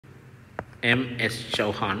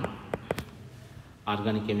MSChauhan,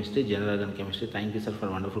 Organic Chemistry, General Organic Chemistry. Thank you, sir, for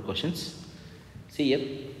wonderful questions. See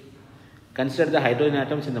here. Consider the hydrogen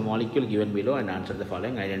atoms in the molecule given below and answer the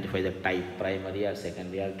following. Identify the type, primary or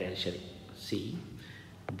secondary or tertiary. See,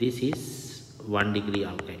 this is 1 degree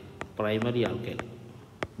alkyl, primary alkyl,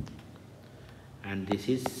 and this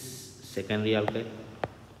is secondary alkyl.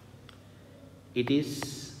 It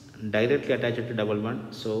is directly attached to double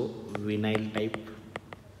bond, so vinyl type.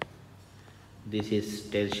 This is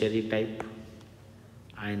tertiary type,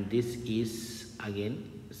 and this is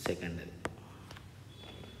again secondary.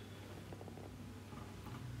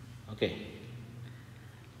 Okay,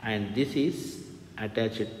 and this is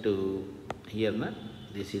attached to here na,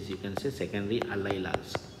 this is, you can say, secondary allyl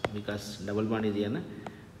also, because double bond is here na.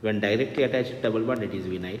 When directly attached to double bond, it is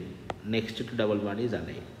vinyl, next to double bond is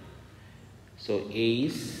allyl. So A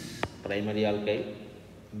is primary alkyl,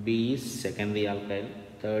 B is secondary alkyl,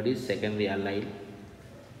 third is secondary allyl,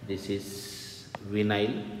 this is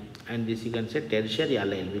vinyl, and this you can say tertiary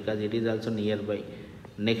allyl because it is also nearby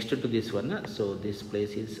next to this one, so this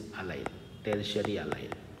place is allyl, tertiary allyl.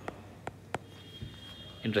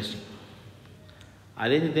 Interesting.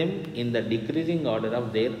 Arrange them in the decreasing order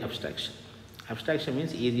of their abstraction. Abstraction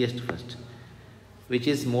means easiest first, which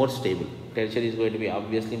is more stable. Tertiary is going to be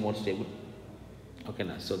obviously more stable. Okay,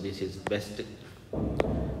 now so this is best.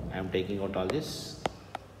 I am taking out all this.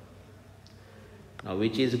 Now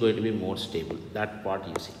which is going to be more stable? That part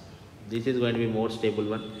you see. This is going to be more stable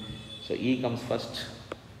one. So E comes first.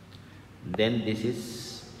 Then this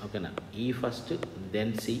is, okay, now E first,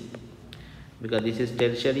 then C, because this is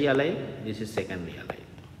tertiary allyl, this is secondary allyl.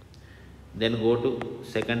 Then go to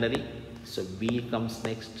secondary, so B comes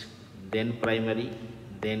next, then primary,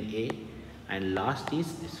 then A, and last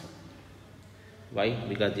is this one. Why?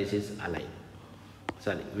 Because this is allyl,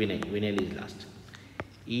 sorry, vinyl, vinyl is last.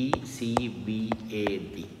 E, C, B, A,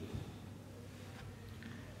 D.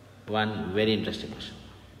 One very interesting question.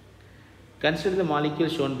 Consider the molecule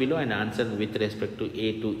shown below and answer with respect to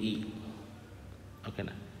A to E. Okay,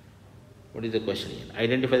 now what is the question here?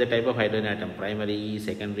 Identify the type of hydrogen atom, primary,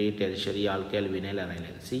 secondary, tertiary, alkyl, vinyl, or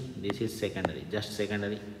allyl. See, this is secondary, just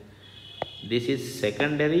secondary. This is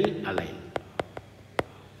secondary allyl.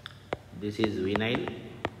 This is vinyl.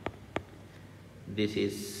 This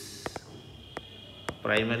is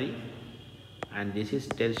primary, and this is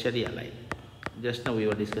tertiary allyl. Just now we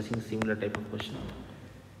were discussing similar type of question.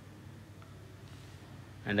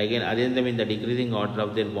 And again, arrange them in the decreasing order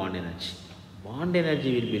of their bond energy. Bond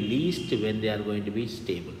energy will be least when they are going to be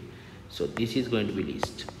stable. So this is going to be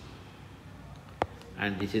least,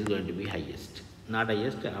 and this is going to be highest. Not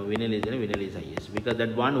highest, vinyl is highest, because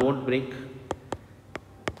that bond won't break.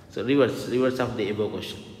 So reverse of the above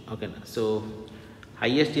question. Okay, now so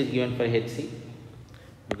highest is given for HC,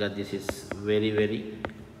 because this is very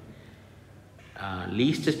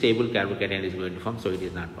least stable carbocation is going to form, so it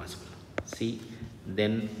is not possible. C,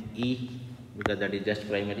 then E, because that is just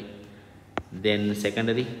primary, then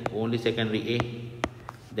secondary, only secondary A,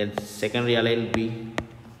 then secondary allyl B,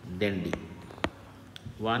 then D.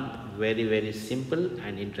 One very simple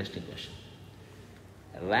and interesting question.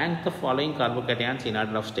 Rank the following carbocations in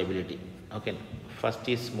order of stability. Okay, first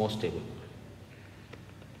is most stable.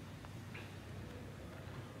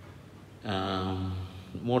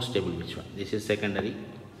 More stable, which one? This is secondary.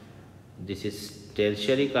 This is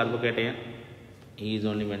tertiary carbocation. He is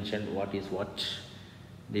only mentioned what is what.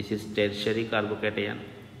 This is tertiary carbocation.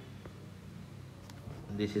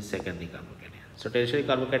 This is secondary carbocation. So tertiary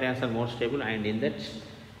carbocations are more stable, and in that,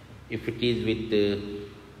 if it is with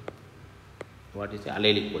what is the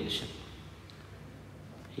allylic position.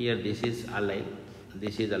 Here this is allyl,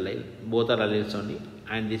 this is allyl. Both are allyls only,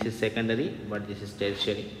 and this is secondary, but this is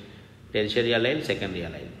tertiary. Tertiary allyl, secondary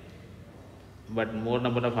allyl. But more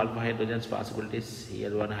number of alpha hydrogens possibilities.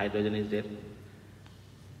 Here one hydrogen is there.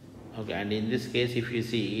 Okay, and in this case, if you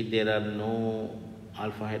see, there are no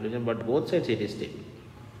alpha hydrogen, but both sides it is stable.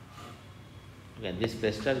 Okay, this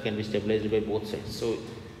plus charge can be stabilized by both sides. So,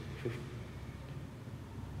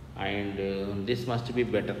 and this must be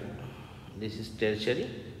better. This is tertiary.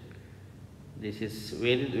 This is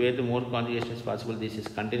where the more conjugation is possible. This is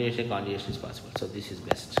continuation conjugation is possible. So this is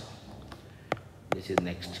best. This is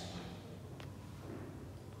next.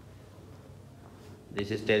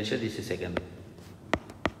 This is tertiary. This is secondary.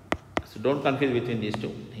 So don't confuse between these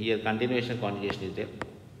two. Here continuation conjugation is there.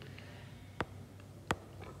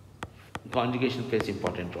 Conjugation plays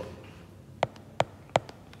important role.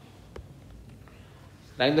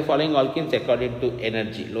 Rank the following alkenes according to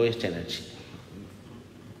energy, lowest energy.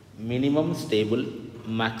 Minimum stable,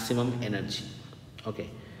 maximum energy. Okay.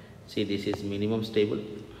 See, this is minimum stable.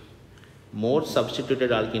 More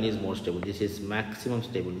substituted alkene is more stable. This is maximum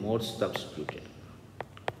stable, more substituted.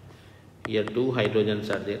 Here 2 hydrogens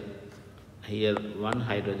are there. Here 1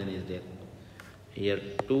 hydrogen is there. Here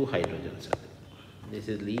 2 hydrogens are there. This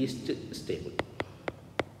is least stable.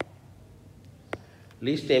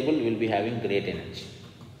 Least stable will be having great energy.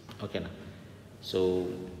 Okay, now. So,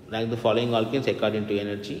 like the following alkenes according to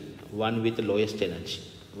energy, one with lowest energy.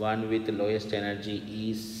 One with lowest energy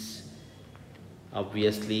is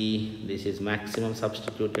obviously this is maximum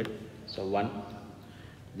substituted. So 1.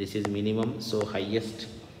 This is minimum, so highest.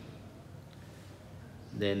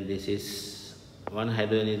 Then this is 1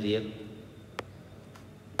 hydrogen is here.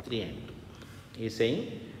 3 and 2. He is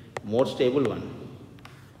saying more stable 1.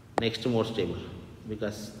 Next more stable,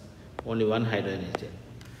 because only 1 hydrogen is there.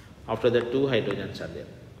 After that 2 hydrogens are there.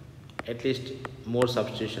 At least more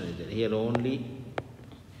substitution is there. Here only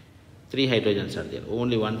 3 hydrogens are there.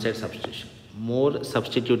 Only one side substitution. More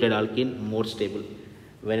substituted alkene, more stable.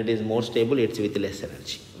 When it is more stable, it's with less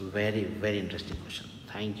energy. Very, very interesting question.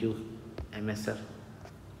 Thank you, MS sir.